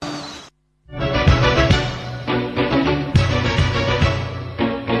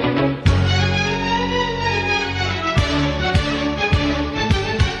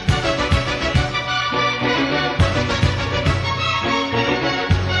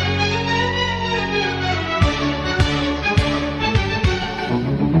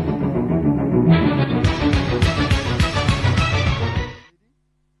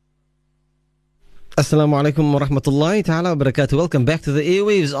Assalamu alaikum wa rahmatullahi ta'ala wa barakatuh. Welcome back to the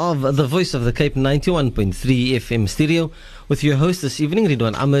airwaves of the Voice of the Cape 91.3 FM stereo with your host this evening,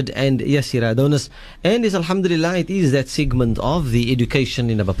 Riedwaan Ahmad Yaseera Adonis. And alhamdulillah, it is that segment of the education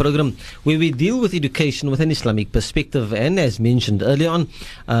in our program where we deal with education with an Islamic perspective. And as mentioned earlier on,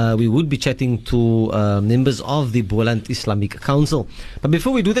 we would be chatting to members of the Boland Islamic Council. But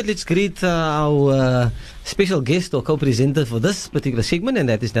before we do that, let's greet our special guest or co-presenter for this particular segment, and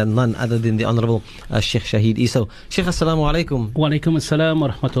that is none other than the Honorable Sheikh Shahid Isa. Sheikh, assalamu alaikum. Wa alaikum assalam wa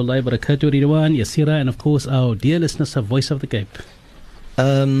rahmatullahi wa barakatuh, Riedwaan, Yaseera, and of course our dear listeners of Voice of the Cape.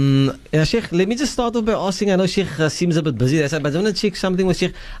 Yeah, Sheikh, let me just start off by asking, I know Sheikh seems a bit busy, but I want to check something with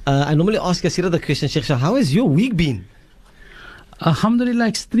Sheikh. I normally ask Yaseera the question, Sheikh, so how has your week been? Alhamdulillah,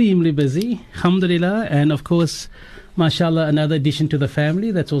 extremely busy, alhamdulillah, and of course, mashallah, another addition to the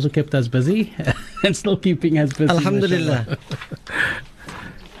family that's also kept us busy and still keeping us busy. Alhamdulillah.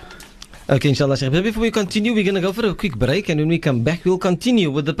 Okay, inshallah, Sheikh. But before we continue, we're going to go for a quick break, and when we come back, we'll continue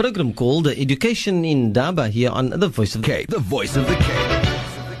with the program called Education in Daba here on The Voice of the Cape. The Voice of the Cape.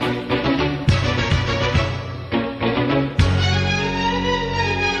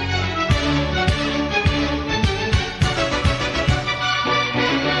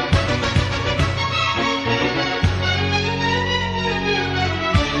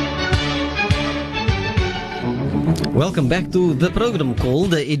 Welcome back to the program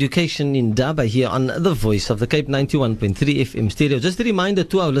called Education in Daba here on The Voice of the Cape 91.3 FM stereo. Just a reminder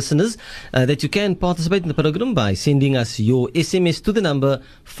to our listeners that you can participate in the program by sending us your SMS to the number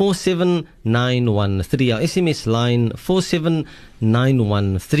 47913. Our SMS line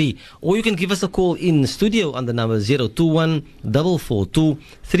 47913. Or you can give us a call in studio on the number 021 442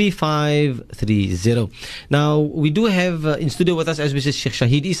 3530. Now, we do have in studio with us, as we said, Sheikh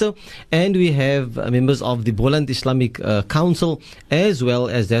Shahid Isa, and we have members of the Boland Islamic Council as well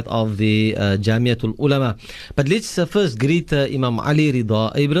as that of the Jamiatul Ulama. But let's first greet Imam Ali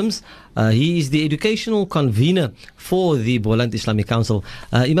Rida Abrams. He is the educational convener for the Boland Islamic Council.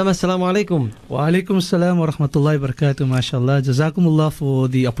 Imam, assalamu alaikum. Wa alaikum assalam wa rahmatullahi wa barakatuh. MashaAllah. Jazakumullah for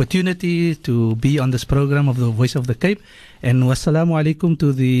the opportunity to be on this program of the Voice of the Cape. And wassalamu alaikum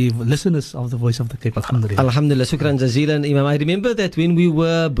to the listeners of the Voice of the Cape. Alhamdulillah. Alhamdulillah. Shukran jazilan, Imam. I remember that when we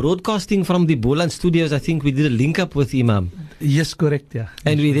were broadcasting from the Boland studios, I think we did a link up with Imam. Yes, correct, yeah.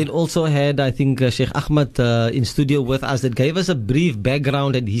 And we then also had, I think, Sheikh Ahmad in studio with us that gave us a brief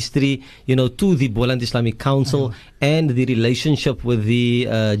background and history, to the Boland Islamic Council and the relationship with the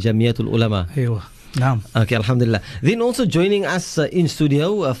Jamiatul Ulama. Okay, alhamdulillah. Then also joining us in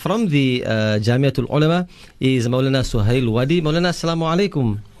studio from the Jamiatul Ulama is Maulana Suhail Wadi. Maulana, assalamu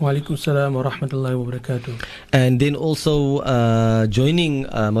alaikum. Wa alaikum salam wa rahmatullahi wa barakatuh. And then also joining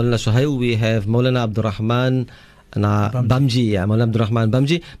Maulana Suhail, we have Maulana Abdurrahman Bamji. Yeah, Maulana Abdurrahman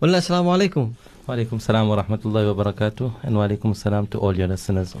Bamji. Maulana, assalamu alaikum. Wa alaikum salam wa rahmatullahi wa barakatuh, and wa alaikum salam to all your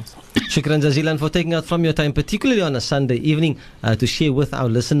listeners also. Shukran jazilan for taking out from your time, particularly on a Sunday evening, to share with our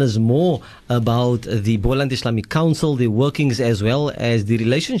listeners more about the Boland Islamic Council, the workings, as well as the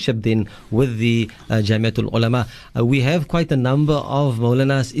relationship then with the Jamiatul Ulama. We have quite a number of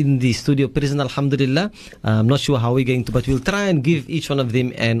Maulanas in the studio present, alhamdulillah. I'm not sure how we're going to, but we'll try and give each one of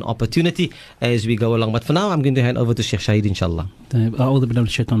them an opportunity as we go along. But for now, I'm going to hand over to Sheikh Shahid, inshallah. أعوذ بالله من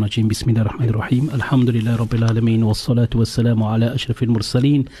الشيطان الرجيم بسم الله الرحمن الرحيم الحمد لله رب العالمين والصلاة والسلام على أشرف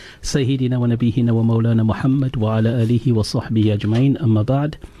المرسلين سيدنا ونبينا ومولانا محمد وعلى آله وصحبه أجمعين أما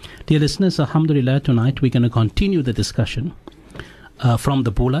بعد. Dear listeners, alhamdulillah, tonight we're going to continue the discussion from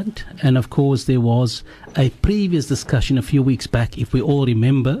the Boland, and of course there was a previous discussion a few weeks back, if we all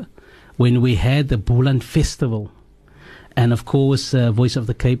remember, when we had the Boland Festival. And of course, Voice of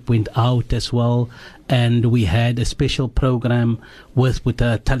the Cape went out as well, and we had a special program with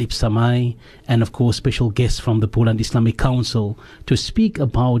Talib Samai, and of course special guests from the Boland Islamic Council to speak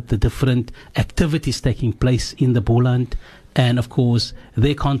about the different activities taking place in the Boland, and of course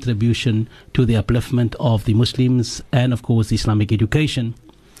their contribution to the upliftment of the Muslims and of course the Islamic education,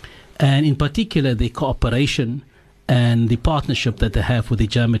 and in particular the cooperation and the partnership that they have with the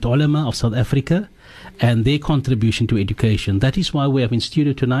Jamiat Ulama of South Africa and their contribution to education. That is why we have in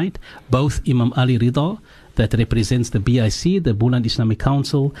studio tonight both Imam Ali Rida, that represents the BIC, the Boland Islamic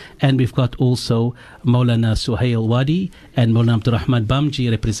Council, and we've got also Maulana Suhail Wadi and Maulana Abdurrahman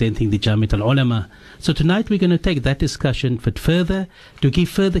Bamji representing the Jamiat al-Ulama. So tonight we're going to take that discussion further to give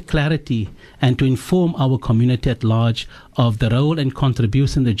further clarity and to inform our community at large of the role and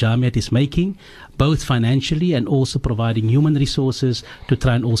contribution the Jamiat is making, both financially and also providing human resources to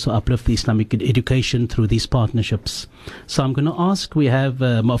try and also uplift the Islamic education through these partnerships. So I'm going to ask, we have,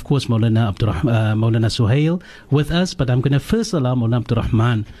 of course, Maulana Suhail with us, but I'm going to first allow Maulana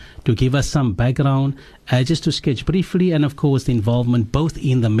Abdurrahman to give us some background, just to sketch briefly, and of course the involvement both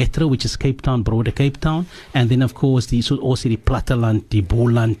in the metro, which is Cape Town, broader Cape Town, and then of course also the Platteland, the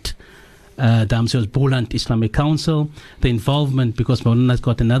Boland, Boland Islamic Council, the involvement, because Maulana has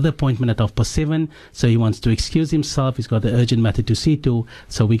got another appointment at 7:30, so he wants to excuse himself. He's got an urgent matter to see to,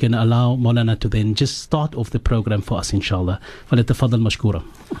 so we're going to allow Maulana to then just start off the program for us, inshallah. فليتفضل مشكورا.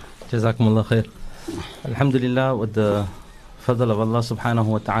 جزاكم الله خير. Alhamdulillah, with the fadl of Allah subhanahu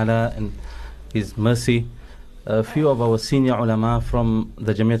wa ta'ala and His mercy, a few of our senior ulama from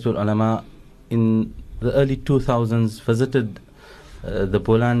the Jamiatul Ulama in the early 2000s visited the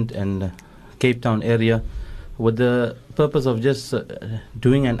Boland and Cape Town area with the purpose of just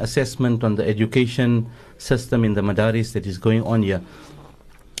doing an assessment on the education system in the madaris that is going on here.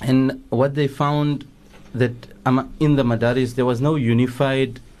 And what they found, that in the madaris there was no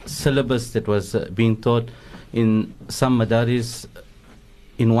unified syllabus that was being taught. In some madaris,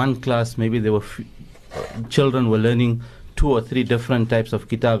 in one class, maybe there were children were learning 2 or 3 different types of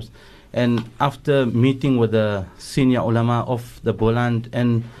kitabs. And after meeting with the senior ulama of the Boland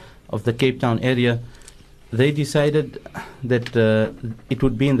and of the Cape Town area, they decided that it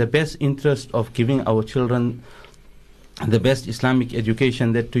would be in the best interest of giving our children the best Islamic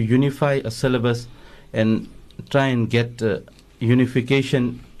education, that to unify a syllabus and try and get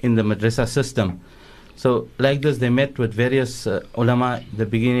unification in the madrasa system. So like this, they met with various ulama. At the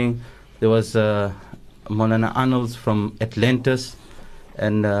beginning, there was Maulana Arnolds from Atlantis,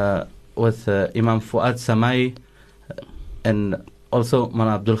 and with Imam Fuad Samai, and also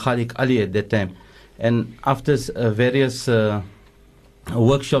Maulana Abdul Khaliq Ali at that time. And after various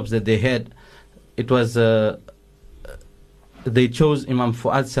workshops that they had, it was they chose Imam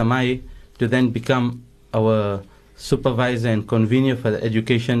Fuad Samai to then become our supervisor and convener for the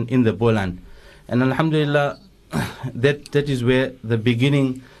education in the Boland. And Alhamdulillah, that is where the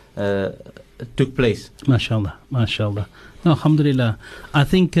beginning took place. MashaAllah, MashaAllah. No, Alhamdulillah. I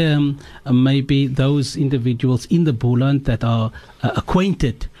think maybe those individuals in the Boland that are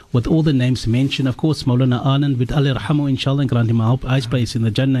acquainted with all the names mentioned, of course, Maulana Anand, with Allah Rahamu, inshallah, and grant him a high place in the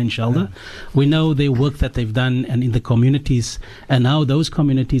Jannah, inshallah. We know the work that they've done and in the communities, and how those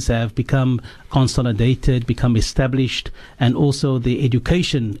communities have become consolidated, become established, and also the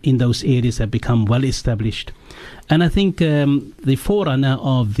education in those areas have become well established. And I think the forerunner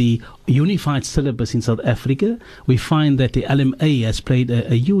of the unified syllabus in South Africa, we find that the LMA has played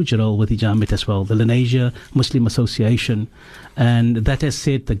a huge role with the Jamiat as well, the Lenasia Muslim Association. And that has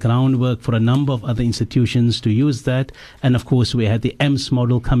set the groundwork for a number of other institutions to use that. And of course, we had the EMS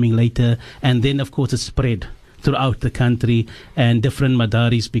model coming later. And then, of course, it spread throughout the country, and different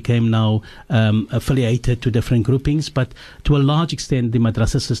madaris became now affiliated to different groupings. But to a large extent, the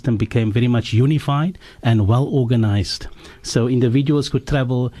madrasa system became very much unified and well organized. So individuals could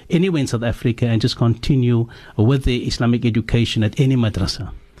travel anywhere in South Africa and just continue with the Islamic education at any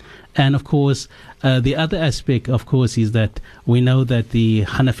madrasa. And of course, the other aspect, of course, is that we know that the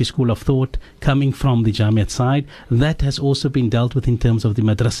Hanafi school of thought coming from the Jamiat side, that has also been dealt with in terms of the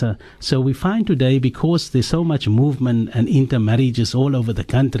madrasa. So we find today, because there's so much movement and intermarriages all over the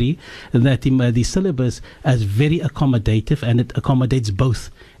country, that the syllabus is very accommodative, and it accommodates both.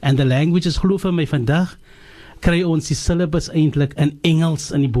 And the languages, geloof my vandag, kry ons die syllabus eintlik in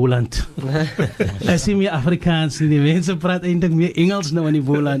Engels in die Boland. Is nie meer Afrikaans nie. Die mense praat eintlik meer Engels nou in die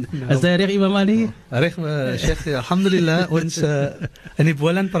Boland. Is dit reg, Imam Ali? Reg, Sheikh, alhamdulillah, ons in die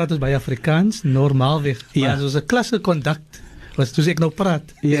Boland praat ons baie Afrikaans, normaalweg. Maar as ons 'n klas gekondukt, was toe ek nou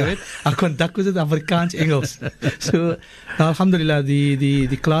praat, jy weet, our conduct was it Afrikaans, Engels. So, alhamdulillah,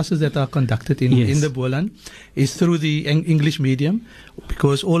 the classes that are conducted in the Boland is through the English medium,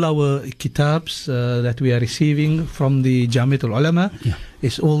 because all our kitabs that we are receiving from the Jamiatul Ulama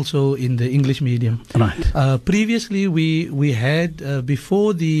is also in the English medium. Right. Previously, we had,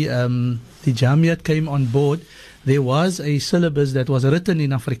 before the Jamiat came on board, there was a syllabus that was written in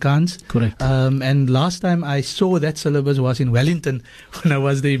Afrikaans. Correct. And last time I saw that syllabus was in Wellington when I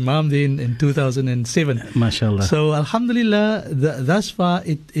was the Imam there in 2007. MashaAllah. So Alhamdulillah, thus far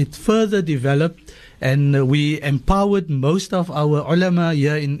it further developed, and we empowered most of our ulama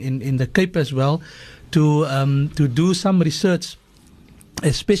here in the Cape as well to do some research,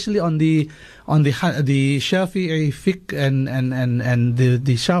 especially on the Shafi'i fiqh and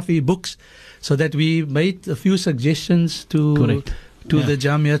the Shafi'i books, so that we made a few suggestions to the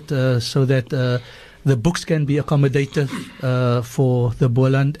Jamiat, so that the books can be accommodated for the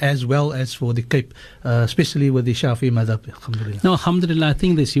Boland as well as for the Cape, especially with the Shafi madhab. Alhamdulillah. No, alhamdulillah, I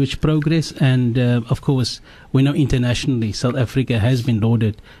think there's huge progress, and of course, we know internationally South Africa has been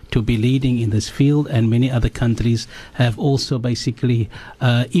lauded to be leading in this field, and many other countries have also basically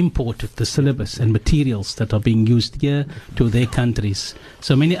imported the syllabus and materials that are being used here to their countries.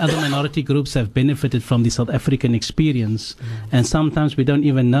 So many other minority groups have benefited from the South African experience, and sometimes we don't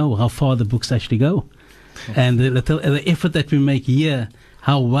even know how far the books actually go. And the effort that we make here,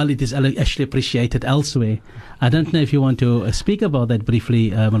 how well it is actually appreciated elsewhere. I don't know if you want to speak about that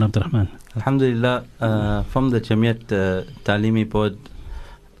briefly, Mullah Abdul Rahman. Alhamdulillah, from the Jamiat Talimi Board,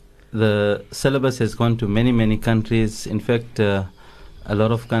 the syllabus has gone to many, many countries. In fact, a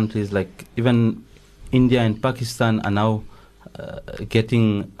lot of countries like even India and Pakistan are now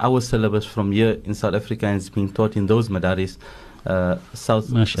getting our syllabus from here in South Africa, and it's being taught in those madaris.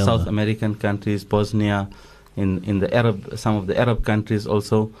 South American countries, Bosnia, in the Arab, some of the Arab countries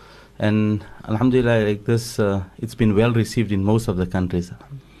also, and alhamdulillah, like this, it's been well received in most of the countries.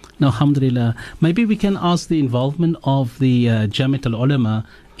 Now, alhamdulillah, maybe we can ask the involvement of the Jamiat al-Ulama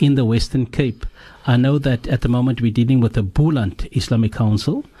in the Western Cape. I know that at the moment we're dealing with the Boland Islamic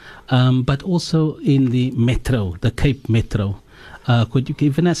Council, but also in the Metro, the Cape Metro. Could you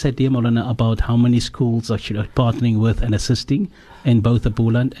give us an idea, Maulana, about how many schools actually are partnering with and assisting in both the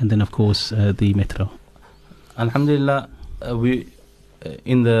Boland and then, of course, the Metro? Alhamdulillah, we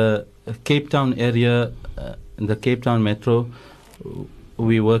in the Cape Town area, in the Cape Town Metro,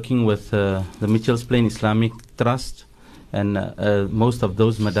 we're working with the Mitchell's Plain Islamic Trust, and most of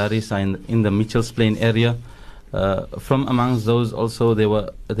those madaris are in the Mitchell's Plain area. From amongst those also,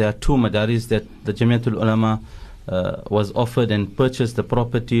 there are two madaris that the Jamiatul Ulama was offered and purchased the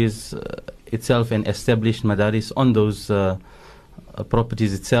properties itself and established madaris on those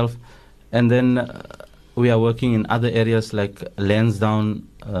properties itself. And then we are working in other areas like Lansdowne,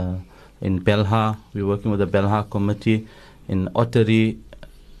 in Belha. We're working with the Belha committee, in Ottery,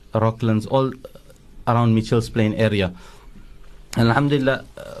 Rocklands, all around Mitchell's Plain area. And alhamdulillah,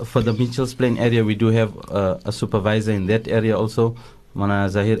 for the Mitchell's Plain area, we do have a supervisor in that area also, Mana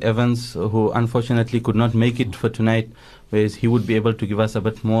Zahir Evans, who unfortunately could not make it for tonight, whereas he would be able to give us a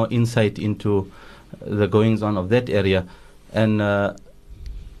bit more insight into the goings on of that area. And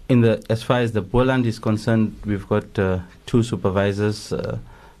as far as the Boland is concerned, we've got two supervisors,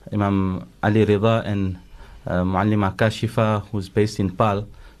 Imam Ali Rida and Muallima Kashifa, who's based in Pal.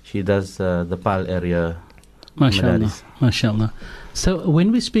 She does the Pal area. MashaAllah, MashaAllah. So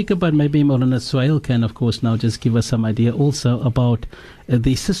when we speak about, maybe Maulana Suhail can of course now just give us some idea also about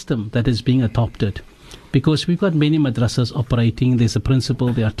the system that is being adopted, because we've got many madrasas operating. There's a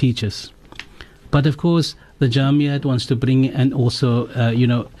principal, there are teachers, but of course the Jamiat wants to bring and also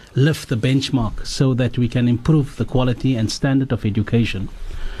lift the benchmark so that we can improve the quality and standard of education.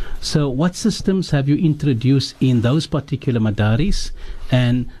 So what systems have you introduced in those particular madaris,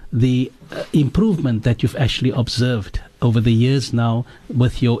 and the improvement that you've actually observed over the years now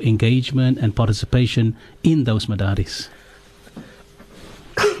with your engagement and participation in those madaris?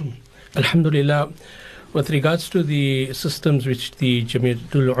 Alhamdulillah, with regards to the systems which the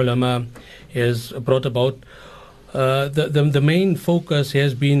Jamiatul Ulama has brought about, the main focus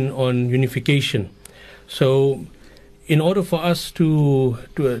has been on unification. So in order for us to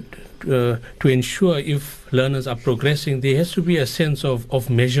ensure if learners are progressing, there has to be a sense of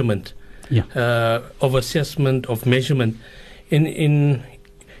measurement, of assessment, of measurement in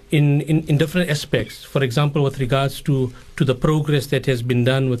different aspects. For example, with regards to the progress that has been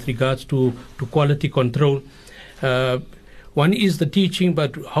done with regards to quality control. One is the teaching,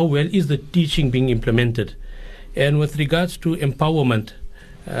 but how well is the teaching being implemented? And with regards to empowerment,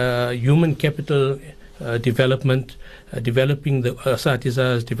 human capital development, developing the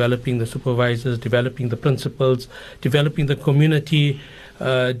asatizas, developing the supervisors, developing the principals, developing the community,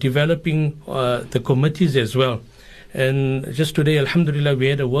 developing the committees as well. And just today, alhamdulillah, we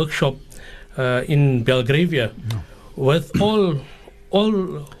had a workshop in Belgravia with all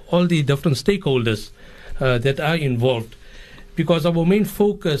the different stakeholders that are involved, because our main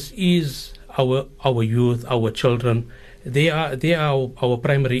focus is our youth, our children. They are our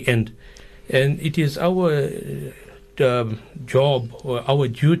primary end. And it is our job or our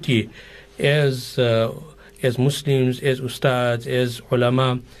duty as Muslims, as ustads, as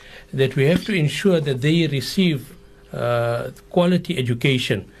ulama, that we have to ensure that they receive quality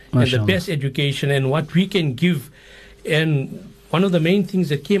education, and the best education, and what we can give. And one of the main things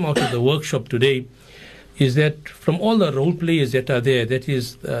that came out of the workshop today is that from all the role players that are there, that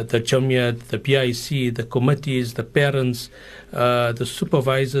is the Jamiat, the PIC, the committees, the parents, the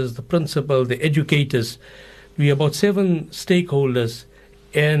supervisors, the principal, the educators, we are about 7 stakeholders,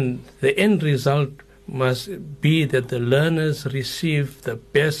 and the end result must be that the learners receive the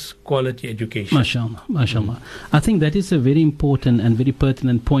best quality education. MashaAllah, MashaAllah. I think that is a very important and very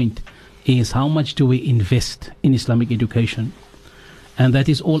pertinent point, is how much do we invest in Islamic education? And that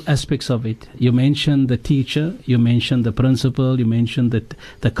is all aspects of it. You mentioned the teacher, you mentioned the principal, you mentioned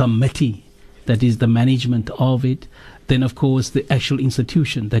the committee, that is the management of it. Then, of course, the actual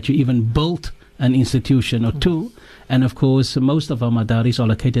institution, that you even built an institution or two. And of course, most of our madaris are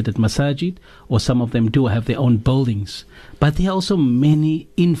located at masajid, or some of them do have their own buildings. But there are also many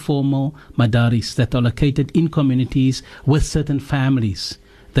informal madaris that are located in communities with certain families.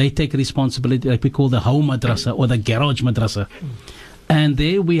 They take responsibility, like we call the home madrasa or the garage madrasa. And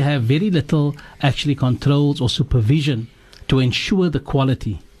there we have very little actually controls or supervision to ensure the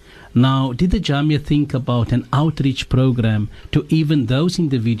quality. Now, did the Jamia think about an outreach program to even those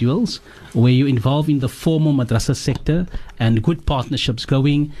individuals where you involve in the formal madrasa sector and good partnerships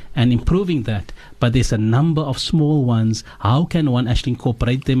going and improving that? But there's a number of small ones. How can one actually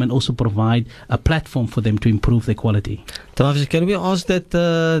incorporate them and also provide a platform for them to improve their quality? Tawafis, can we ask that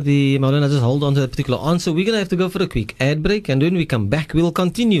the Maulana just hold on to that particular answer? We're going to have to go for a quick ad break, and when we come back, we'll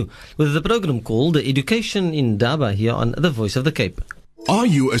continue with the program called Education in Daba here on The Voice of the Cape. Are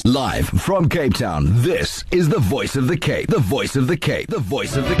you live from Cape Town? This is the Voice of the Cape. The Voice of the Cape. The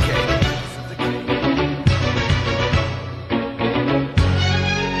Voice of the Cape.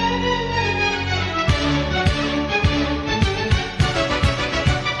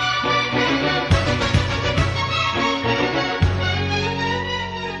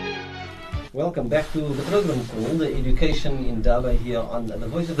 Welcome back to the program called Education in Daba here on the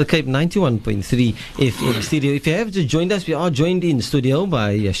Voice of the Cape 91.3 FM stereo. If you have just joined us, we are joined in studio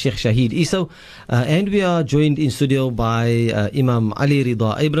by Sheikh Shahid Iso, and we are joined in studio by Imam Ali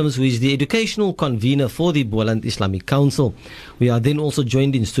Riedwaan Abrams, who is the educational convener for the Boland Islamic Council. We are then also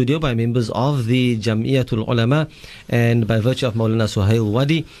joined in studio by members of the Jamiatul Ulama, and by virtue of Maulana Suhail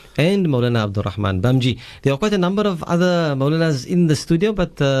Wadi and Maulana Abdul Rahman Bamji. There are quite a number of other Maulanas in the studio,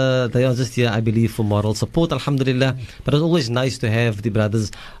 but they are just here, I believe, for moral support, alhamdulillah. But it's always nice to have the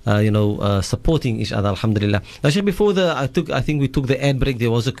brothers, supporting each other, alhamdulillah. Now, Sheikh, before I think we took the ad break, there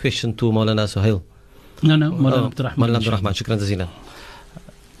was a question to Maulana Suhail. No, Maulana Abdul Rahman. Maulana Abdul Rahman, shukran jazeelan.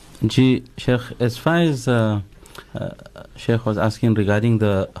 Ji, Sheikh, as far as Sheikh was asking regarding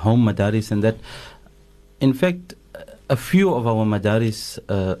the home madaris, and that, in fact, a few of our madaris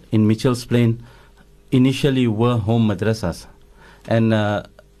in Mitchell's Plain initially were home madrasas. And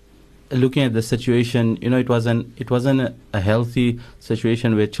looking at the situation, it wasn't a healthy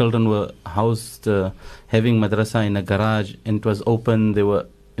situation where children were housed having madrasa in a garage, and it was open. There were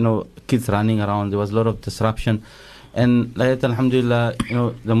kids running around. There was a lot of disruption. And alhamdulillah,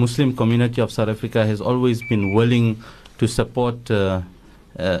 the Muslim community of South Africa has always been willing to support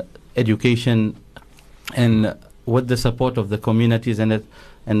education, and with the support of the communities and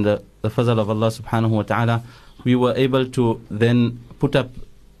the fazl of Allah subhanahu wa ta'ala, we were able to then put up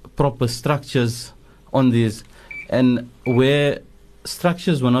proper structures on these. And where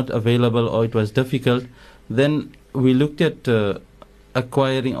structures were not available or it was difficult, then we looked at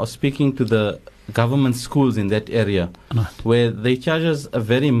acquiring or speaking to the government schools in that area, where they charge us a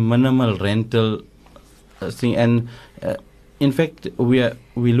very minimal rental thing. And in fact, we're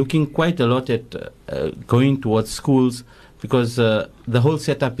looking quite a lot at going towards schools, because the whole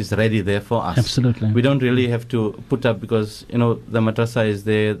setup is ready there for us. Absolutely. We don't really have to put up, because the madrasa is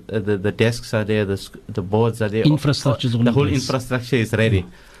there, the desks are there, the boards are there. Infrastructure is the whole infrastructure is ready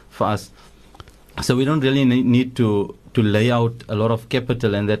for us. So we don't really need to lay out a lot of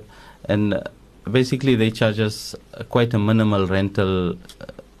capital, and basically they charge us quite a minimal rental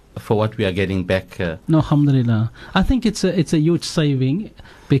for what we are getting back. No, alhamdulillah. I think it's a huge saving,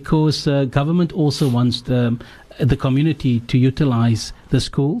 because government also wants the community to utilize the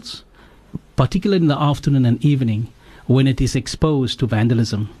schools, particularly in the afternoon and evening when it is exposed to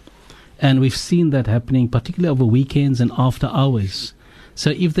vandalism. And we've seen that happening particularly over weekends and after hours.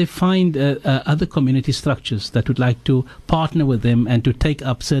 So if they find other community structures that would like to partner with them and to take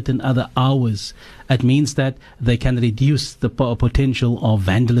up certain other hours, it means that they can reduce the potential of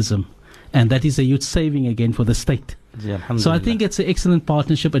vandalism. And that is a huge saving again for the state. So I think it's an excellent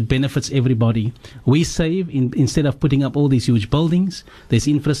partnership. It benefits everybody. We save instead of putting up all these huge buildings. There's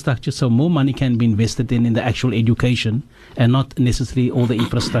infrastructure, so more money can be invested in the actual education and not necessarily all the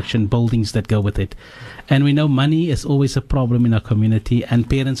infrastructure and buildings that go with it. And we know money is always a problem in our community, and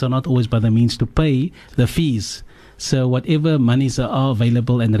parents are not always by the means to pay the fees. So whatever monies are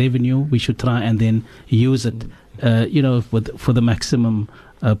available and revenue, we should try and then use it, for the maximum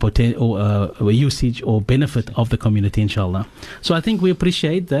usage or benefit of the community, inshallah. So I think we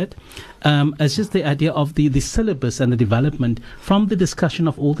appreciate that. It's just the idea of the syllabus and the development from the discussion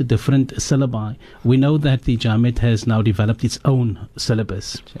of all the different syllabi. We know that the Jamiat has now developed its own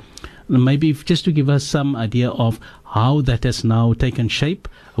syllabus. Maybe just to give us some idea of how that has now taken shape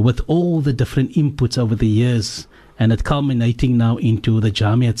with all the different inputs over the years, and it culminating now into the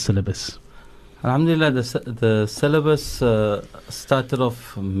Jamiat syllabus. Alhamdulillah, the syllabus started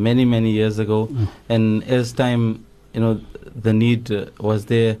off many years ago, and as time, the need was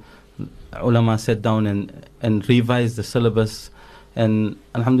there. Ulama sat down and revised the syllabus, and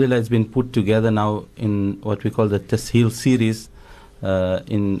Alhamdulillah, it's been put together now in what we call the Tasheel series,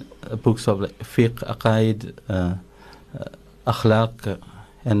 in books of like fiqh, aqaid, akhlaq,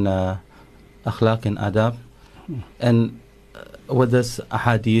 and adab, and with this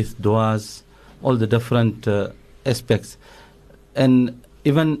ahadith, du'as, all the different aspects. And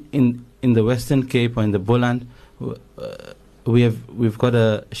even in the Western Cape or in the Boland, we've got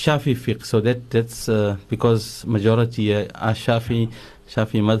a Shafi fiqh, so that's because majority are Shafi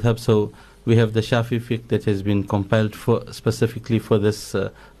madhab, so we have the Shafi fiqh that has been compiled specifically for this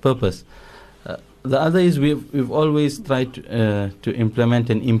purpose. The other is we've always tried to implement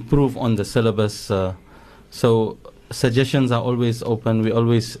and improve on the syllabus, so suggestions are always open. We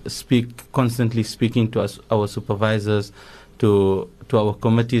always constantly speaking to our supervisors, to our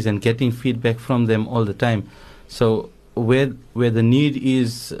committees, and getting feedback from them all the time. So where the need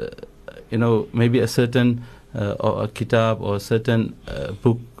is, maybe a certain or a kitab or a certain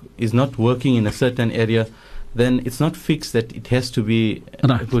book is not working in a certain area, then it's not fixed that it has to be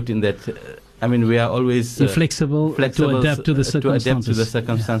put in that. We are always flexible to adapt to the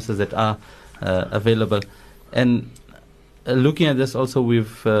circumstances, that are available. And looking at this also,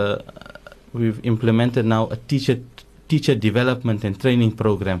 we've implemented now a teacher development and training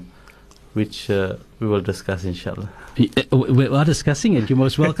program, which we will discuss, inshallah. We are discussing it. You're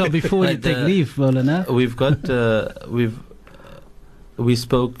most welcome. Before you take leave, Maulana. We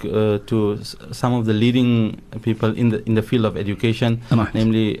spoke to some of the leading people in the field of education,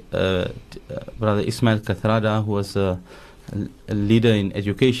 namely Brother Ismail Kathrada, who was a leader in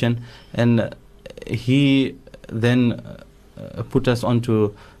education, and he then put us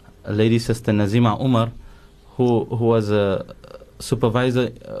onto a lady, Sister Nazima Umar, who was a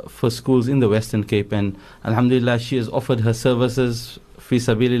supervisor for schools in the Western Cape, and Alhamdulillah, she has offered her services fi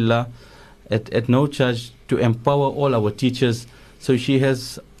sabilillah at no charge to empower all our teachers. So she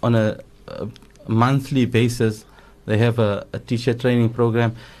has, on a monthly basis, they have a teacher training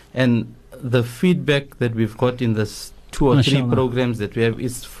program, and the feedback that we've got in this 2 or 3 programs that we have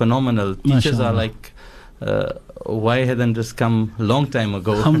is phenomenal. Teachers are like, why hadn't this come a long time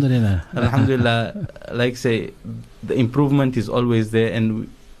ago? Alhamdulillah. Alhamdulillah, like say, the improvement is always there, and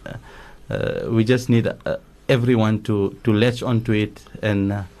we just need everyone to latch onto it,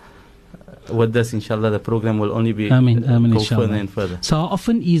 and with this, inshallah, the program will only be go further and further. So how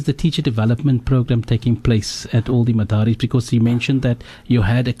often is the teacher development program taking place at all the madaris? Because you mentioned that you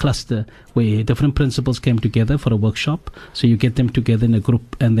had a cluster where different principals came together for a workshop, so you get them together in a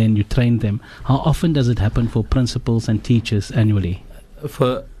group and then you train them. How often does it happen for principals and teachers annually?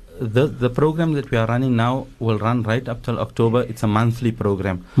 For the program that we are running now will run right up till October. It's a monthly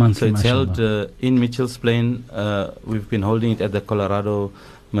program. So it's held in Mitchell's Plain. We've been holding it at the Colorado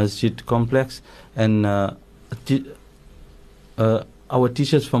Masjid complex, and our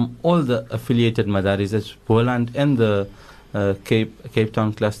teachers from all the affiliated madaris, as Boland and the Cape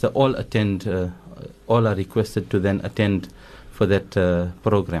Town cluster, all attend. All are requested to then attend for that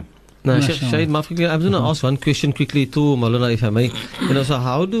program. Now, Shahid, I'm going to ask one question quickly too, Maulana, if I may. So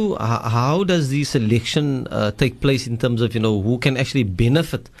how does the selection take place in terms of who can actually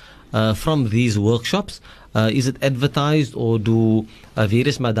benefit from these workshops? Is it advertised, or do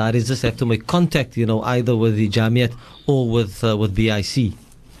various madaris just have to make contact, either with the Jamiat or with BIC?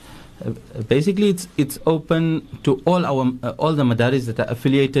 Basically, it's open to all the madaris that are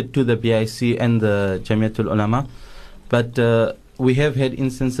affiliated to the BIC and the Jamiatul Ulama, but we have had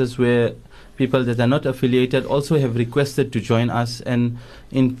instances where people that are not affiliated also have requested to join us. And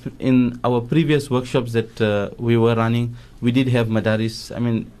in our previous workshops that we were running, we did have madaris. I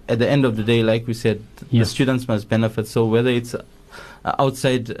mean, at the end of the day, like we said, the students must benefit. So whether it's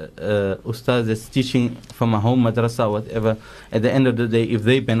outside ustaz that's teaching from a home madrasa or whatever, at the end of the day, if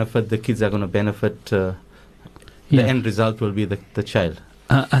they benefit, the kids are going to benefit. The end result will be the child.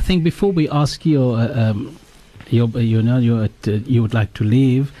 I think before we ask you, you would like to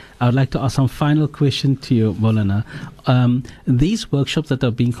leave, I would like to ask some final question to you, Maulana. These workshops that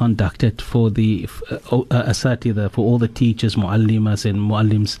are being conducted for the asatidha, for all the teachers, muallimas and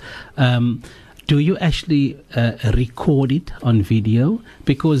muallims, do you actually record it on video?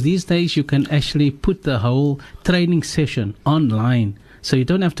 Because these days you can actually put the whole training session online, so you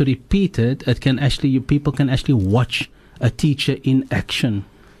don't have to repeat it. It can actually, people can actually watch a teacher in action,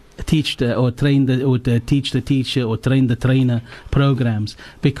 teach the teacher or train the trainer programs,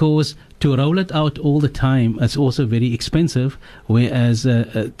 because to roll it out all the time is also very expensive, whereas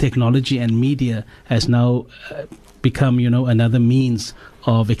technology and media has now become another means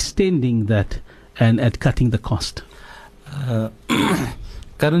of extending that and at cutting the cost.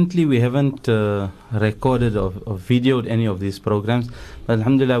 Currently we haven't recorded or videoed any of these programs, but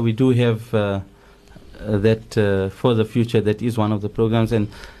alhamdulillah we do have that for the future. That is one of the programs, and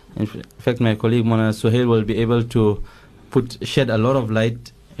in fact my colleague Mona Suhail will be able to shed a lot of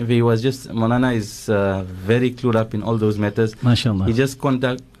light. If he was just, Monana is very clued up in all those matters. MashaAllah. He just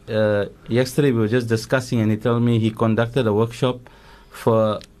yesterday we were just discussing, and he told me he conducted a workshop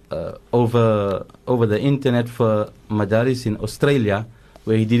for over the internet for madaris in Australia,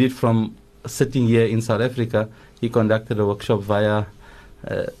 where he did it from sitting here in South Africa. He conducted a workshop via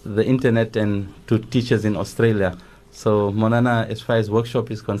the internet and to teachers in Australia. So Monana, as far as workshop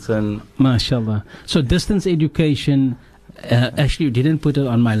is concerned, MashaAllah. So distance education, actually you didn't put it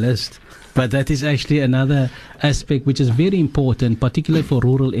on my list, but that is actually another aspect which is very important, particularly for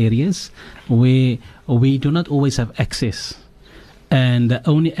rural areas where we do not always have access. And the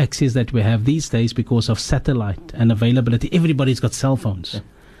only access that we have these days, because of satellite and availability, everybody's got cell phones. Yeah.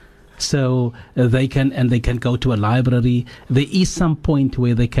 So they can go to a library. There is some point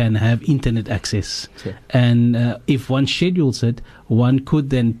where they can have internet access. Yeah. And if one schedules it, one could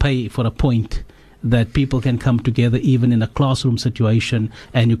then pay for a point that people can come together, even in a classroom situation,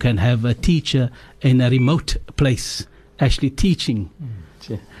 and you can have a teacher in a remote place actually teaching.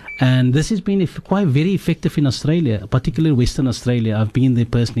 Yeah. And this has been quite very effective in Australia, particularly Western Australia. I've been there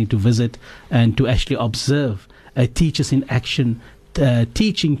personally to visit and to actually observe teachers in action,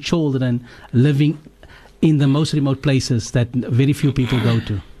 teaching children living in the most remote places that very few people go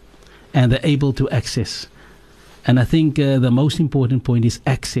to, and they're able to access. And I think the most important point is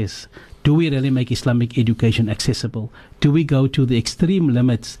access. Do we really make Islamic education accessible? Do we go to the extreme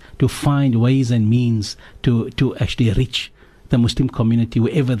limits to find ways and means to actually reach the Muslim community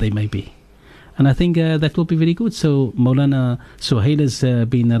wherever they may be? And I think that will be very good. So Maulana Suhail has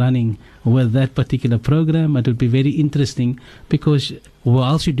been running with that particular program. It will be very interesting, because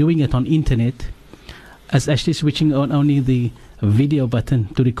whilst you're doing it on internet, it's actually switching on only the video button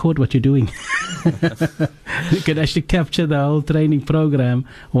to record what you're doing. You can actually capture the whole training program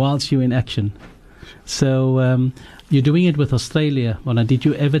whilst you're in action. So you're doing it with Australia. Mona, did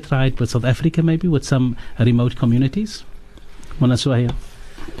you ever try it with South Africa, maybe with some remote communities? Mona Suhail.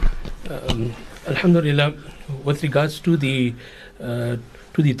 Alhamdulillah, with regards to the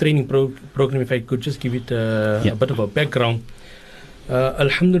training program, if I could just give it a bit of a background.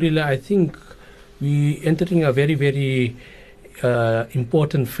 Alhamdulillah, I think we entering a very, very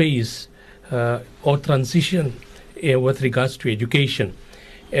important phase or transition with regards to education.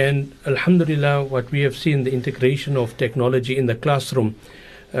 And Alhamdulillah, what we have seen, the integration of technology in the classroom,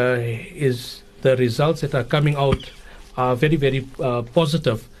 is the results that are coming out are very, very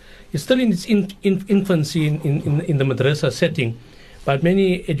positive. It's still in its infancy in the madrasa setting, but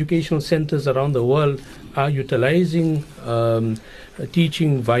many educational centers around the world are utilizing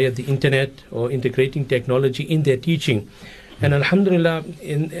teaching via the internet or integrating technology in their teaching. And Alhamdulillah,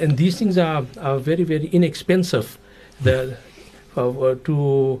 and these things are very, very inexpensive with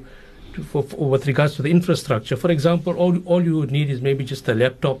regards to the infrastructure. For example, all you would need is maybe just a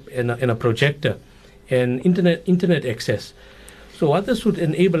laptop and a projector and internet access. So what this would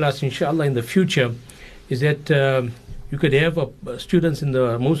enable us, inshallah, in the future is that you could have students in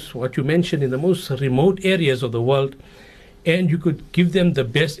the most, what you mentioned, in the most remote areas of the world, and you could give them the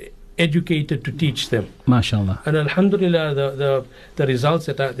best educated to teach them. MashaAllah. And Alhamdulillah, the results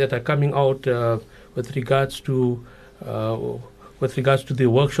that are coming out with regards to with regards to the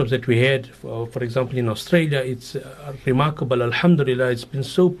workshops that we had, for example, in Australia, it's remarkable. Alhamdulillah, it's been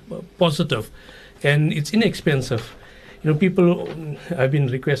so positive, and it's inexpensive. You know, people have been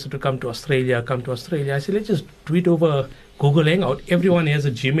requested to come to Australia. I said, let's just do it over Google Hangout. Everyone has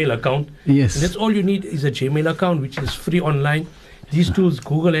a Gmail account. Yes. And that's all you need is a Gmail account, which is free online. These tools,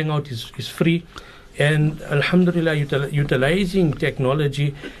 Google Hangout is free. And Alhamdulillah, utilizing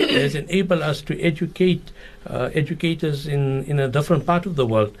technology has enabled us to educate educators in a different part of the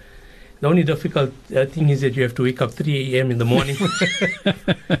world. The only difficult thing is that you have to wake up 3 a.m. in the morning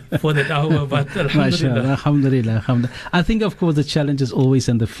for that hour. But Alhamdulillah. I think, of course, the challenge is always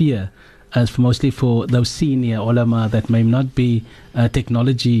and the fear, as mostly for those senior ulama that may not be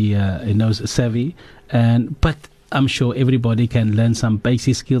technology savvy, but I'm sure everybody can learn some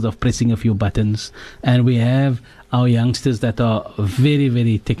basic skills of pressing a few buttons. And we have our youngsters that are very,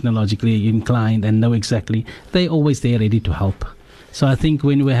 very technologically inclined and know exactly. They're always there ready to help. So I think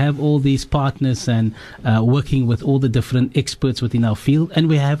when we have all these partners and working with all the different experts within our field, and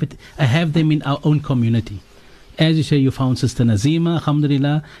we have them in our own community. As you say, you found Sister Nazima,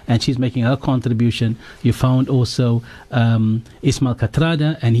 alhamdulillah, and she's making her contribution. You found also Ismail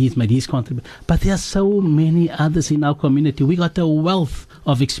Katrada, and he's made his contribution. But there are so many others in our community. We got a wealth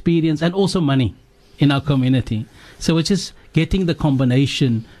of experience and also money in our community. So it's just getting the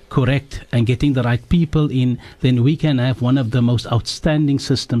combination correct and getting the right people in, then we can have one of the most outstanding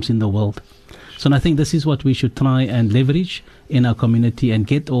systems in the world. So I think this is what we should try and leverage in our community and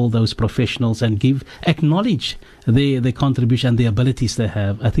get all those professionals and acknowledge their contribution and the abilities they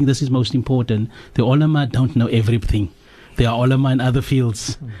have. I think this is most important. The ulama don't know everything. There are ulama in other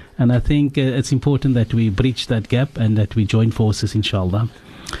fields. And I think it's important that we bridge that gap and that we join forces, inshallah.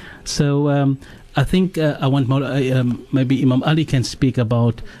 So I think I want maybe Imam Ali can speak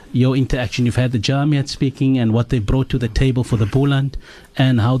about your interaction. You've had the Jamiat speaking and what they brought to the table for the Boland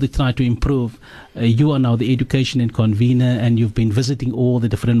and how they try to improve. You are now the education and convener, and you've been visiting all the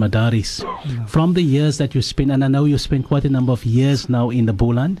different madaris. Yeah. From the years that you spent, and I know you spent quite a number of years now in the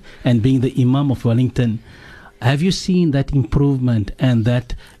Boland and being the Imam of Wellington, have you seen that improvement and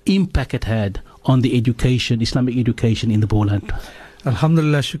that impact it had on the education, Islamic education in the Boland?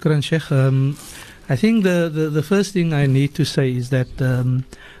 Alhamdulillah, shukran, Sheikh. I think the first thing I need to say is that the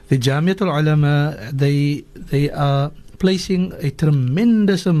Jamiatul Ulama, they are placing a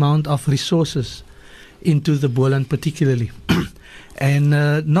tremendous amount of resources into the Boland particularly. And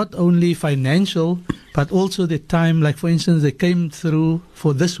not only financial, but also the time. Like, for instance, they came through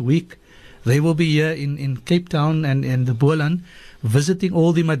for this week. They will be here in Cape Town and the Boland, visiting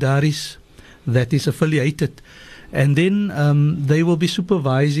all the madaris that is affiliated. And then they will be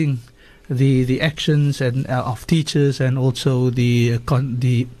supervising the actions and of teachers, and also the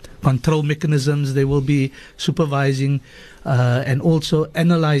control mechanisms. They will be supervising and also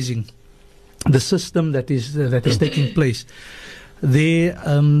analyzing the system that is taking place. There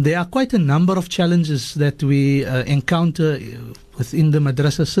are quite a number of challenges that we encounter within the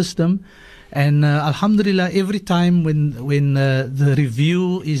madrasa system, and alhamdulillah, every time when the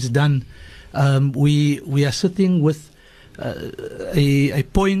review is done, we are sitting with a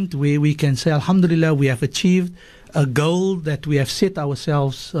point where we can say, alhamdulillah, we have achieved a goal that we have set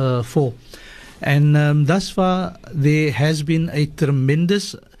ourselves for. And thus far, there has been a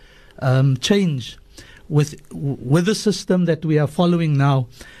tremendous change with the system that we are following now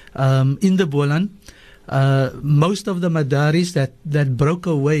in the Boland. Most of the madaris that broke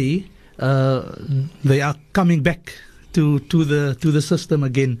away, they are coming back to the system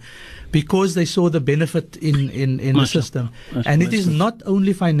again, because they saw the benefit in the system. And it is not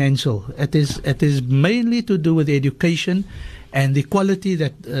only financial. It is mainly to do with education and the quality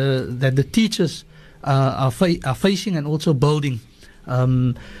that the teachers are facing and also building.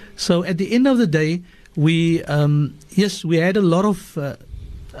 So at the end of the day, we had a lot of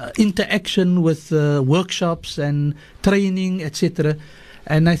interaction with workshops and training, etc.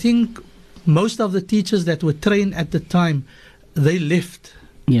 And I think most of the teachers that were trained at the time, they left.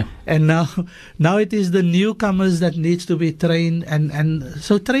 Yeah. And now it is the newcomers that needs to be trained, and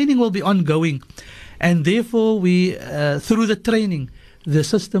so training will be ongoing, and therefore we through the training the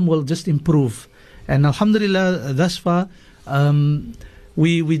system will just improve. And alhamdulillah, thus far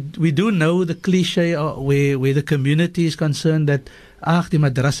we do know the cliche where the community is concerned that the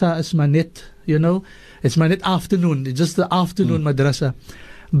madrasa is maar net, it's maar net afternoon, it's just the afternoon madrasa.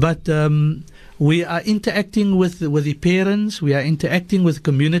 But we are interacting with the parents, we are interacting with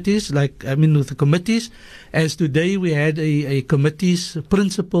communities, with the committees. As today we had a committees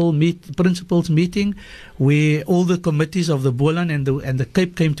principals meeting where all the committees of the Boland and the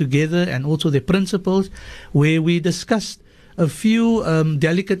Cape came together, and also the principals, where we discussed a few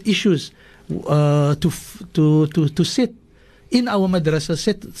delicate issues to set in our madrasa,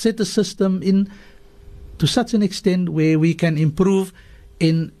 set a system in to such an extent where we can improve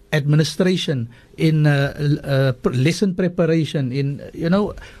in administration, in lesson preparation, in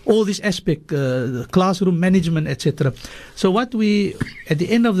all these aspects, classroom management, etc. So what we at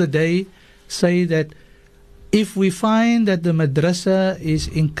the end of the day say that if we find that the madrasa is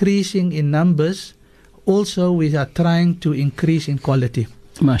increasing in numbers, also we are trying to increase in quality.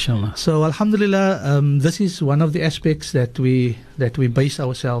 MashaAllah. So alhamdulillah, this is one of the aspects that we base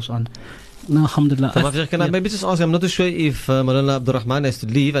ourselves on. No, alhamdulillah. Can I maybe just ask, I'm not too sure if Maulana Abdul Rahman has to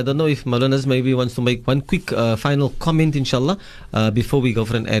leave. I don't know if Maulana maybe wants to make one quick final comment, inshallah, before we go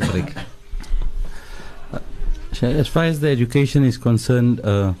for an ad break. As far as the education is concerned,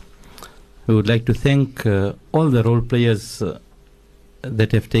 we would like to thank all the role players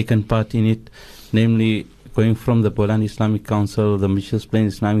that have taken part in it, namely going from the Boland Islamic Council, the Mitchells Plain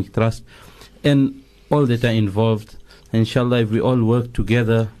Islamic Trust, and all that are involved. Inshallah, if we all work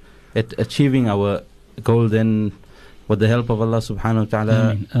together at achieving our goal, then with the help of Allah subhanahu wa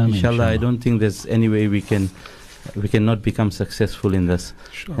ta'ala, inshallah, I don't think there's any way we cannot become successful in this.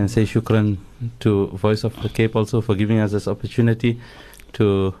 Sure. And say shukran to Voice of the Cape also for giving us this opportunity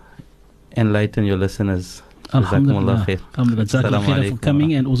to enlighten your listeners. Alhamdulillah. Jazakumullah khair for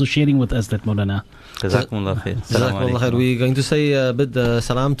coming and also sharing with us that, Maulana. Jazakumullah khair. We're going to say a bit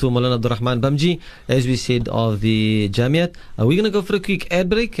salam to Maulana Abdul Rahman Bamji, as we said, of the Jamiat. We're going to go for a quick ad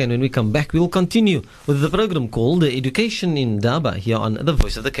break, and when we come back, we'll continue with the program called Education in Daba here on The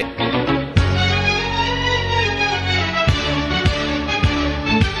Voice of the Cape.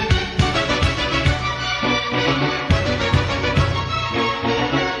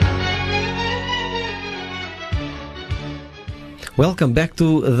 Welcome back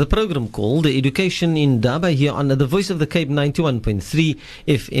to the program called Education in Daba here on the Voice of the Cape 91.3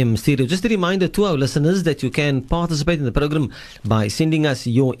 FM stereo. Just a reminder to our listeners that you can participate in the program by sending us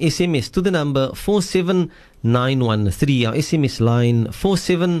your SMS to the number 47913, our SMS line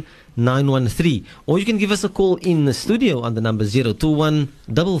 47913, or you can give us a call in the studio on the number 021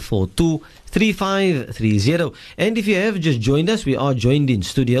 442 3530. And if you have just joined us, we are joined in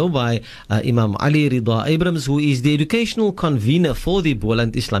studio by Imam Ali Riedwaan Abrams, who is the educational convener for the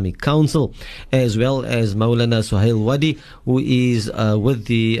Boland Islamic Council, as well as Maulana Suhail Wadi, who is with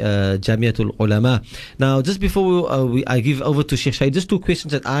the Jamiatul Ulama. Now, just before I give over to Sheikh Shahid, just two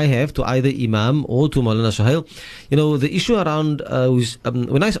questions that I have to either Imam or to Maulana Suhail. The issue around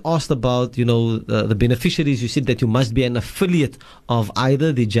when I asked about the beneficiaries, you said that you must be an affiliate of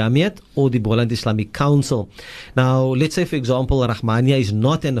either the Jamiat or the Boland Islamic Council. Now, let's say, for example, Rahmania is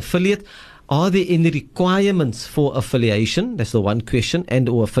not an affiliate. Are there any requirements for affiliation? That's the one question, and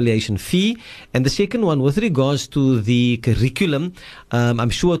or affiliation fee. And the second one, with regards to the curriculum,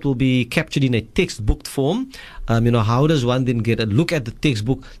 I'm sure it will be captured in a textbook form. How does one then get a look at the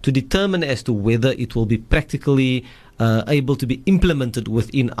textbook to determine as to whether it will be practically able to be implemented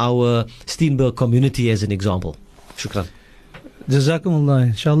within our Steenberg community, as an example? Shukran. Jazakumullah,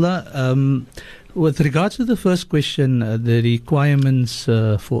 inshallah. With regards to the first question, the requirements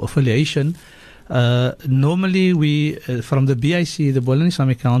for affiliation, normally we, from the BIC, the Boland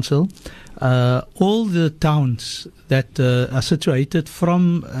Islamic Council, all the towns that are situated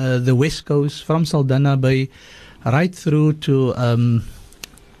from the West Coast, from Saldanha Bay, right through to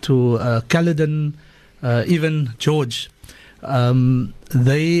Caledon, even George,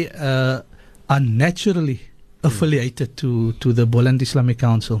 they are naturally affiliated to the Boland Islamic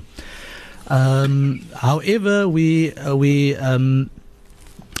Council. However, we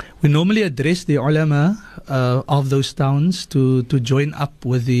normally address the ulama of those towns to join up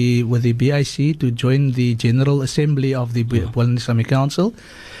with the BIC, to join the General Assembly of the Boland Islamic Council,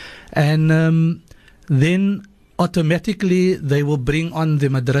 and then automatically they will bring on the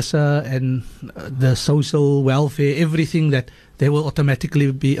madrasa and the social welfare, everything that they will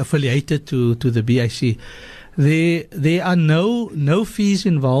automatically be affiliated to the BIC. There are no fees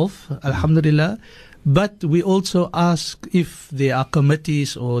involved, alhamdulillah, but we also ask if there are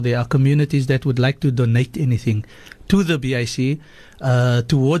committees or there are communities that would like to donate anything to the BIC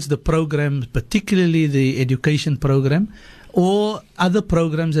towards the program, particularly the education program, or other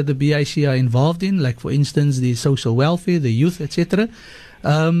programs that the BIC are involved in, like for instance the social welfare, the youth, etc.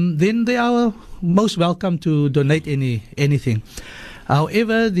 Then they are most welcome to donate anything.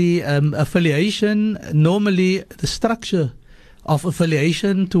 However, the affiliation, normally the structure of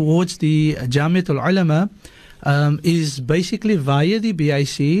affiliation towards the Jamiatul Ulama is basically via the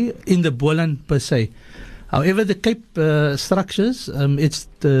BIC in the Boland per se. However, the Cape structures, it's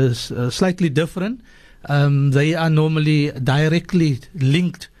slightly different. they are normally directly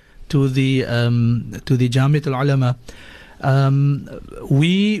linked to the Jamiat al-Ulama.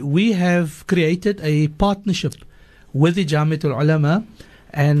 We have created a partnership with the Jamiat al-Ulama,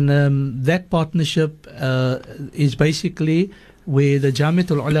 and that partnership is basically where the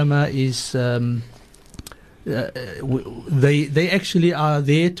Jamiat al-Ulama is they actually are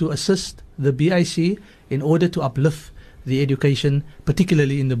there to assist the BIC in order to uplift the education,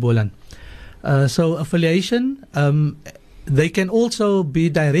 particularly in the Boland. So affiliation, they can also be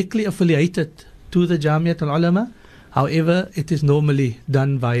directly affiliated to the Jamiat al-Ulama. However, it is normally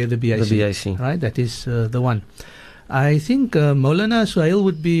done via the BIC. The BIC. Right, that is the one. I think Maulana Suhail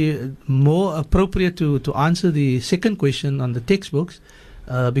would be more appropriate to answer the second question on the textbooks,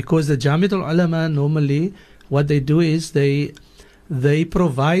 because the Jamiat al-Ulama normally, what they do is they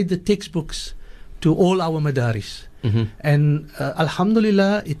provide the textbooks to all our madaris. Mm-hmm. And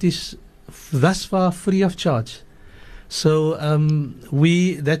alhamdulillah, it is thus far free of charge. So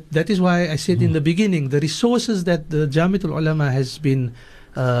that is why I said in the beginning, the resources that the Jamiat al-Ulama has been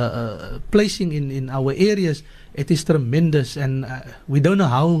placing in our areas, it is tremendous, and we don't know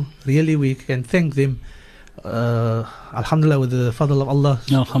how really we can thank them. Alhamdulillah, with the fadl of Allah.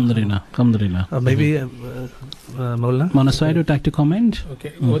 Alhamdulillah, alhamdulillah. Maybe Maulana Manaswai, would like to comment?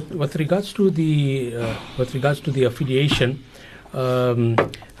 Okay. With regards to the affiliation,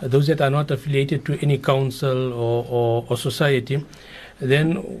 those that are not affiliated to any council or society,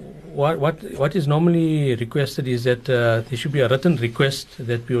 then what is normally requested is that there should be a written request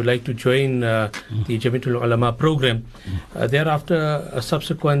that we would like to join the Jamiatul Ulama program. Thereafter, a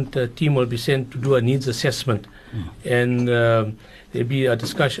subsequent team will be sent to do a needs assessment, and there'll be a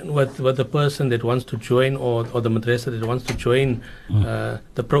discussion with the person that wants to join, or the madrasa that wants to join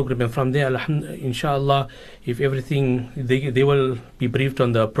the program. And from there, inshallah, if everything, they will be briefed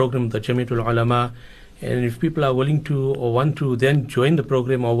on the program, the Jamiatul Ulama. And if people are willing to or want to then join the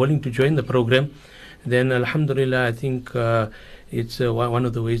program, or willing to join the program, then alhamdulillah, I think it's one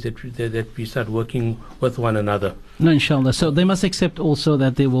of the ways that we start working with one another. No, inshallah. So they must accept also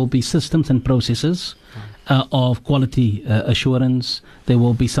that there will be systems and processes of quality assurance. There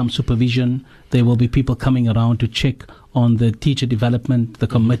will be some supervision. There will be people coming around to check on the teacher development, the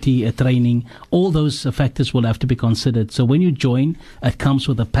committee, training. All those factors will have to be considered. So when you join, it comes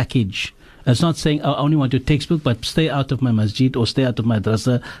with a package. It's not saying, I only want your textbook, but stay out of my masjid or stay out of my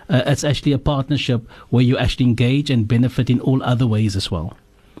madrasa. It's actually a partnership where you actually engage and benefit in all other ways as well.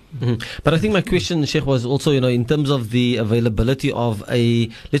 Mm-hmm. But I think my question, Sheikh, was also, in terms of the availability of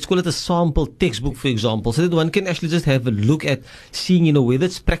let's call it a sample textbook, for example, so that one can actually just have a look at seeing, whether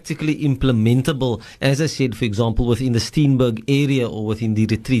it's practically implementable, as I said, for example, within the Steenberg area or within the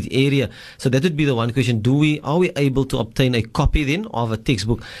retreat area. So that would be the one question. Are we able to obtain a copy then of a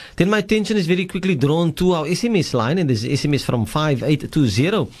textbook? Then my attention is very quickly drawn to our SMS line, and there's an SMS from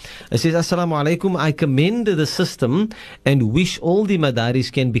 5820. It says, Assalamu alaikum, I commend the system and wish all the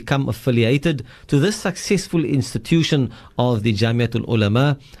madaris can become affiliated to this successful institution of the Jamiatul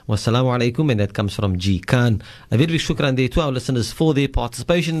Ulama. Wassalamu alaikum, and that comes from G. Khan. A very big shukran there to our listeners for their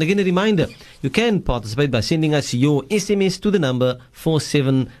participation. And again, a reminder, you can participate by sending us your SMS to the number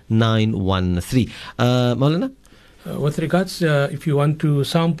 47913. Maulana? With regards, if you want to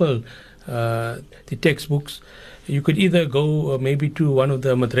sample the textbooks, you could either go maybe to one of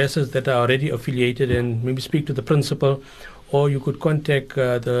the madrasas that are already affiliated and maybe speak to the principal, or you could contact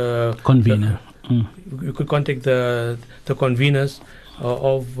the convener. You could contact the conveners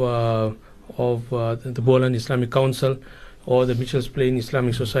of the Boland Islamic Council or the Mitchell's Plain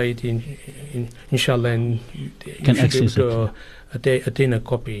Islamic Society, inshallah, and you can should access be able to attain a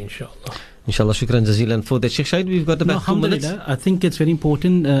copy, inshallah. Inshallah, shukran jazilan for that. Sheikh Shahid, we've got about 2 minutes. I think it's very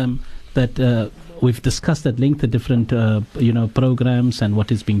important that we've discussed at length the different programs and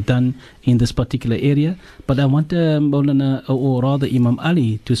what is being done in this particular area. But I want Maulana, or rather Imam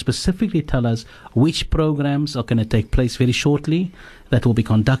Ali, to specifically tell us which programs are going to take place very shortly, that will be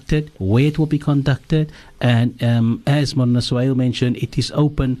conducted, where it will be conducted, and as Maulana Suhail mentioned, it is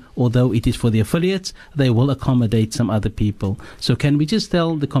open, although it is for the affiliates, they will accommodate some other people. So can we just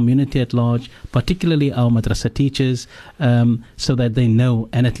tell the community at large, particularly our madrasa teachers, so that they know,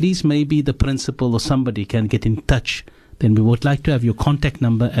 and at least maybe the principal or somebody can get in touch? Then we would like to have your contact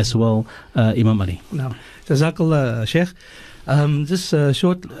number as well, Imam Ali. No. Jazakallah, Sheikh. Just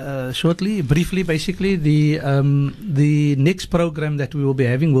shortly, briefly, basically, the next program that we will be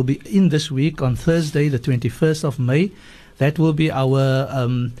having will be in this week on Thursday, the 21st of May. That will be our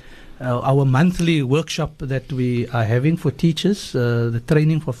monthly workshop that we are having for teachers, the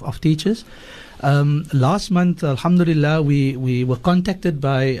training of teachers. Last month, alhamdulillah, we were contacted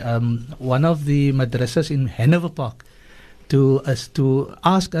by one of the madrasas in Hanover Park to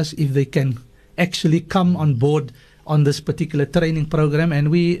ask us if they can actually come on board on this particular training program, and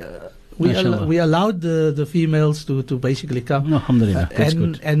we allowed the females to basically come. Alhamdulillah, that's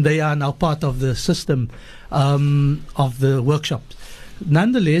good. And they are now part of the system of the workshops.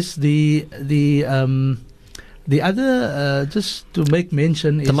 Nonetheless, the other, just to make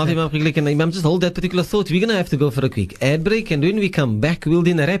mention, is Imam, just hold that particular thought. We're going to have to go for a quick ad break, and when we come back, we'll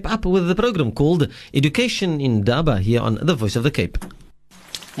then wrap up with the program called Education in Daba here on The Voice of the Cape.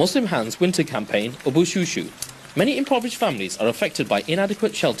 Muslim Hands Winter Campaign, Abu Shushu. Many impoverished families are affected by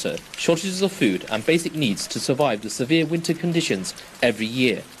inadequate shelter, shortages of food and basic needs to survive the severe winter conditions every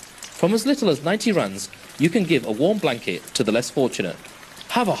year. From as little as 90 rands, you can give a warm blanket to the less fortunate.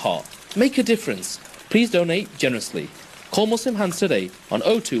 Have a heart. Make a difference. Please donate generously. Call Muslim Hands today on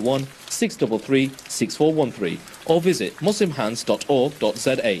 021 633 6413 or visit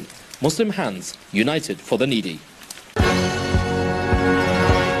muslimhands.org.za. Muslim Hands, united for the needy.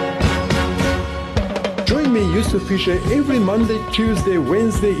 Join me, Yusuf Fisher, every Monday, Tuesday,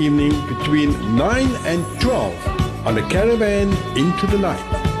 Wednesday evening between 9 and 12 on a caravan into the night.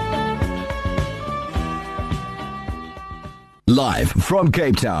 Live from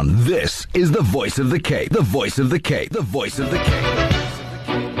Cape Town, this is the Voice of the Cape. The Voice of the Cape. The Voice of the Cape.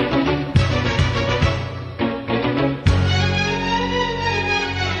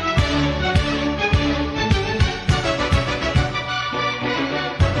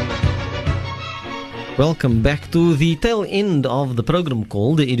 Welcome back to the tail end of the program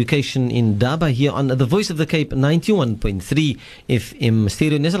called Education in Daba here on The Voice of the Cape 91.3 FM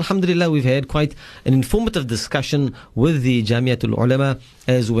stereo. Yes, alhamdulillah, we've had quite an informative discussion with the Jamiatul Ulama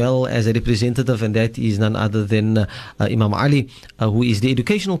as well as a representative, and that is none other than Imam Ali, who is the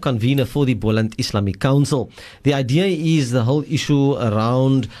educational convener for the Boland Islamic Council. The idea is the whole issue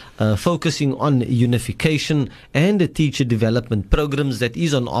around focusing on unification and the teacher development programs that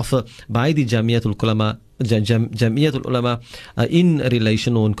is on offer by the Jamiatul Ulama in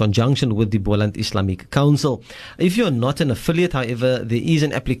relation or in conjunction with the Boland Islamic Council. If you're not an affiliate, however, there is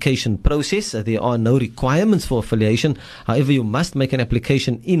an application process. There are no requirements for affiliation. However, you must make an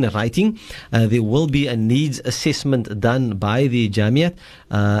application in writing. There will be a needs assessment done by the Jamiat,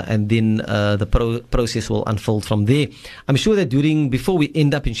 and then the process will unfold from there. I'm sure that before we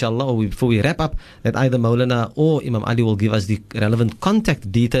end up, inshallah, or before we wrap up, that either Maulana or Imam Ali will give us the relevant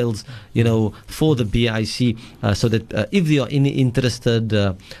contact details, for the BIC, so that if there are any interested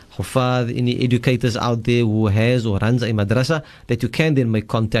Hufad, any educators out there who has or runs a madrasa, that you can then make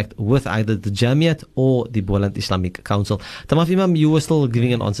contact with either the Jamiat or the Boland Islamic Council. Tamaf Imam, you were still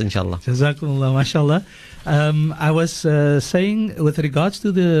giving an answer, inshallah. Jazakumullah, mashallah. I was saying with regards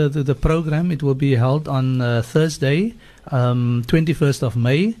to the program, it will be held on Thursday, 21st of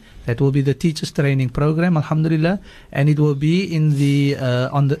May. That will be the teachers training program, alhamdulillah, and it will be in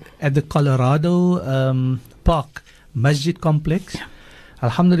at the Colorado Park Masjid Complex,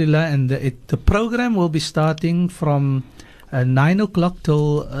 alhamdulillah, and the program will be starting from 9 o'clock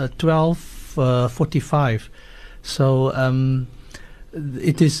till 12:45. So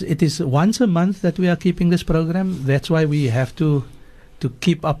it is once a month that we are keeping this program. That's why we have to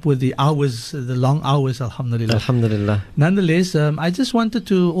keep up with the hours, the long hours, alhamdulillah. Alhamdulillah. Nonetheless, I just wanted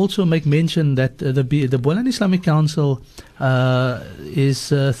to also make mention that the Boland Islamic Council is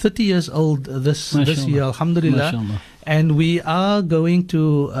 30 years old this year, alhamdulillah. Mashallah. And we are going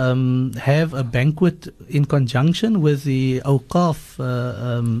to have a banquet in conjunction with the Awqaf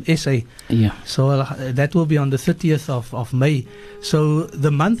SA. Yeah. So that will be on the 30th of May. So the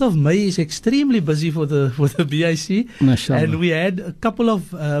month of May is extremely busy for the BIC. Mashallah. And we had a couple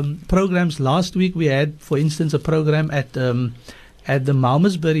of programs. Last week we had, for instance, a program at the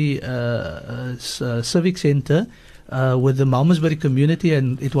Malmesbury Civic Centre with the Malmesbury community,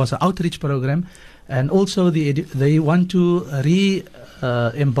 and it was an outreach program. And also they want to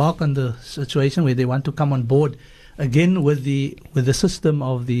embark on the situation where they want to come on board again with the system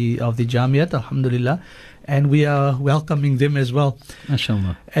of the Jamiat, alhamdulillah, and we are welcoming them as well.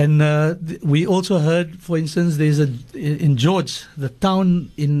 MashaAllah. And we also heard, for instance, there's in George, the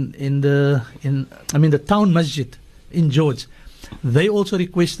town the town masjid in George. They also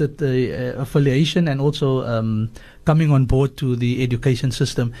requested the affiliation and also coming on board to the education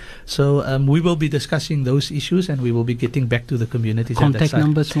system. So we will be discussing those issues, and we will be getting back to the communities. Contact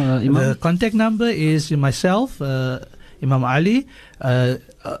numbers, Imam? The contact number is myself, Imam Ali.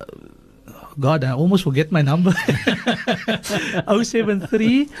 God, I almost forget my number.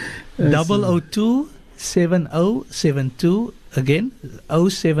 073 002 7072. Again,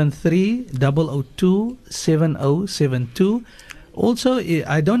 073 002 7072. Also,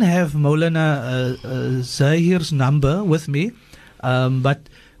 I don't have Maulana Zahir's number with me, but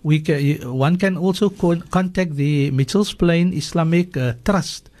one can also contact the Mitchell's Plain Islamic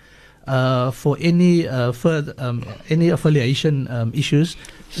Trust for any further any affiliation issues.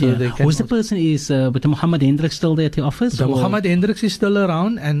 So they can. Who's the person? Is but Muhammad Hendricks still there at the office? Muhammad Hendricks is still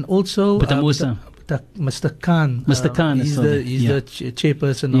around, and also Mr. Khan. Mr. Khan he's the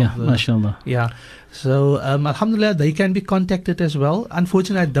chairperson of the. MashaAllah. Yeah. So Alhamdulillah, they can be contacted as well.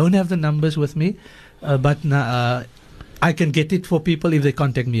 Unfortunately, I don't have the numbers with me, but I can get it for people if they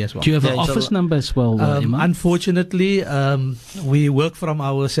contact me as well. Do you have an office number as well, Imam? Unfortunately, we work from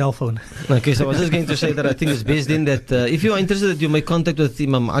our cell phone. Okay, so I was just going to say that I think it's based in that if you are interested, you may contact with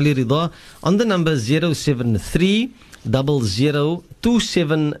Imam Ali Rida on the number 073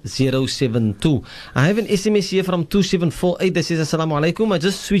 002772. I have an SMS here from 2748 that says, Assalamu alaikum, I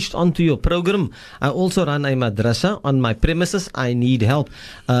just switched on to your program. I also run a madrasa on my premises. I need help.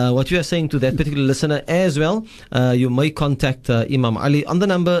 What you are saying to that particular listener as well, you may contact Imam Ali on the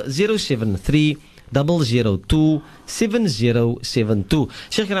number 073 002 7072.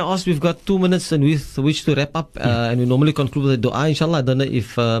 Sheikh, can I ask, we've got 2 minutes and with which to wrap up, and we normally conclude with a dua, inshallah. I don't know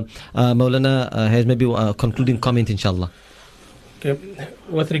if Maulana has maybe a concluding comment, inshallah. Okay.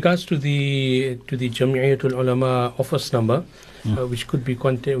 With regards to the Jamiatul Ulama office number, which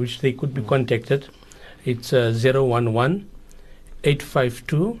they could be contacted, it's 011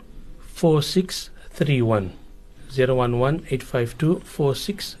 852 4631. 011 852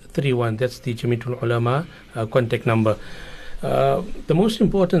 4631. That's the Jamiatul Ulama contact number. The most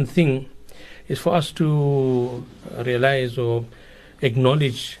important thing is for us to realize or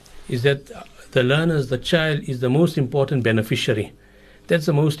acknowledge is that the learners, the child, is the most important beneficiary. That's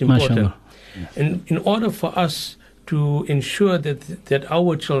the most important. And in order for us to ensure that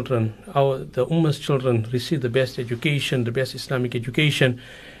our children, the Ummah's children, receive the best education, the best Islamic education,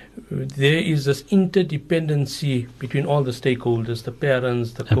 there is this interdependency between all the stakeholders, the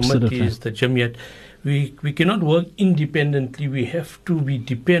parents, the committees, the Jamiat. We cannot work independently. We have to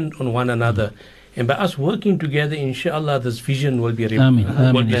depend on one another. And by us working together, inshallah, this vision will be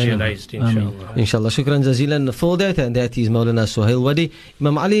realized, inshallah. Inshallah. Shukran jazilan for that. And that is Maulana Suhail Wadi.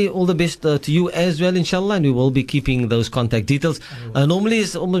 Imam Ali, all the best to you as well, inshallah. And we will be keeping those contact details. Normally,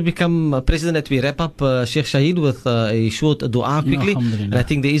 it's almost become precedent that we wrap up Sheikh Shahid with a short dua quickly. And I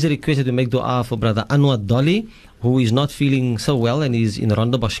think there is a request that we make dua for Brother Anwar Dolly, who is not feeling so well and is in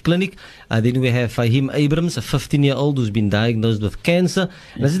Rondebosch Clinic. Then we have Fahim Abrams, a 15-year-old who's been diagnosed with cancer.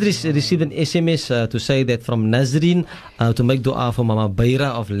 And I just received an SMS to say that from Nazreen to make dua for Mama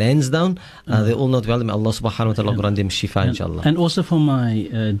Bayra of Lansdowne. They're all not well. May Allah subhanahu wa ta'ala grant them shifa, inshallah. And also for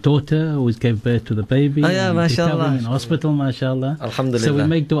my daughter who gave birth to the baby. mashallah. In hospital, mashallah. Alhamdulillah. So we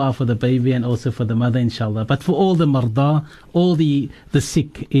make dua for the baby and also for the mother, inshallah. But for all the marda, all the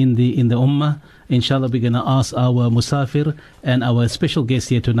sick in the ummah, inshallah, we're going to ask our musafir and our special guest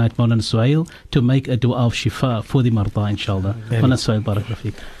here tonight, Maulana Suhail, to make a dua of shifa for the marda, inshallah. Maulana Suhail, barakallahu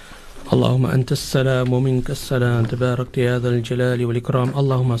feek. اللهم أنت السلام ومنك السلام تبارك يا ذا الجلال والإكرام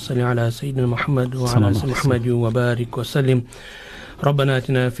اللهم صل على سيدنا محمد وعلى سيدنا محمد وبارك وسلم ربنا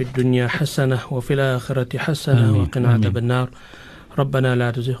آتنا في الدنيا حسنة وفي الآخرة حسنة وقنا عذاب النار ربنا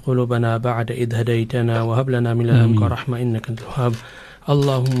لا تزغ قلوبنا بعد إذ هديتنا وهب لنا من لدنك رحمة إنك أنت الوهاب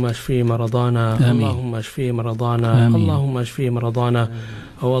اللهم اشفي مرضانا اللهم اشفي مرضانا اللهم اشفي مرضانا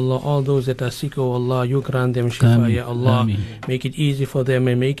Oh Allah, all those that are sick, oh Allah, you grant them shifa, ya Allah. Make it easy for them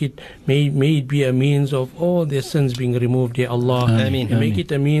and may it be a means of all their sins being removed, ya Allah. And make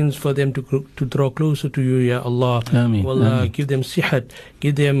it a means for them to draw closer to you, ya Allah. Oh Allah, give them sihat,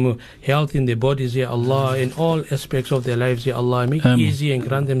 give them health in their bodies, ya Allah, in all aspects of their lives, ya Allah. Make it easy and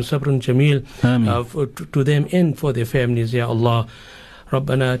grant them sabr and jameel to them and for their families, ya Allah.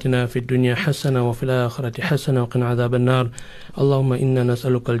 ربنا آتنا في الدنيا حسنة وفي الآخرة حسنة وقنا عذاب النار اللهم إنا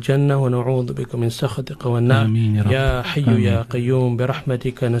نسألك الجنة ونعوذ بك من سخطك والنار يا حي يا قيوم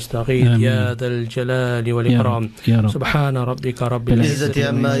برحمتك نستغيث يا ذا الجلال والإكرام سبحان ربك رب العزة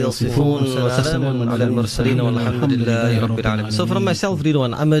عما يصفون وسلام على المرسلين والحمد لله رب العالمين. So from myself,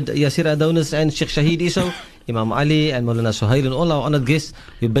 Riedwaan Ahmad Yaseera Adonis and Sheikh Shahid Iso, Imam Ali and Maulana Suhail and all our honored guests,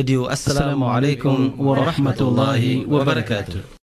 we bid you Assalamu alaikum wa rahmatullahi wa barakatuh.